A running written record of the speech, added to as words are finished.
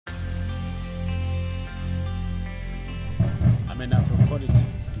I'm an Afropolitan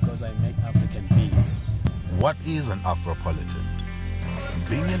because I make African beats. What is an Afropolitan?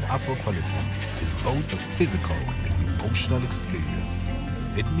 Being an Afropolitan is both a physical and emotional experience.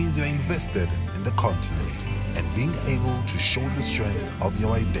 It means you're invested in the continent and being able to show the strength of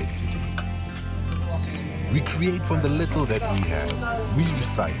your identity. We create from the little that we have, we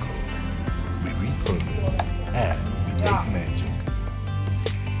recycle, we repurpose, and we make magic.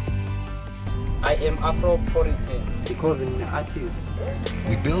 I am Afropolitan because I'm an artist.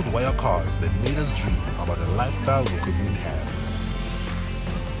 We build wire cars that made us dream about a lifestyle we couldn't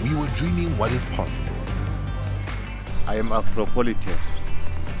have. We were dreaming what is possible. I am Afropolitan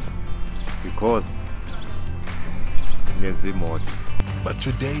because Nenzimod. But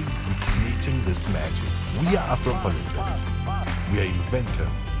today, we're creating this magic. We are Afropolitan. We are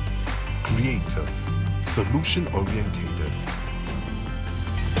inventive, creative, solution-orientated.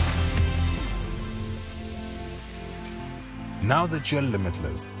 Now that you're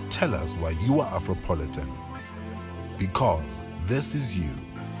limitless, tell us why you are Afropolitan. Because this is you.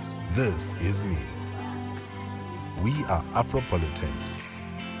 This is me. We are Afropolitan.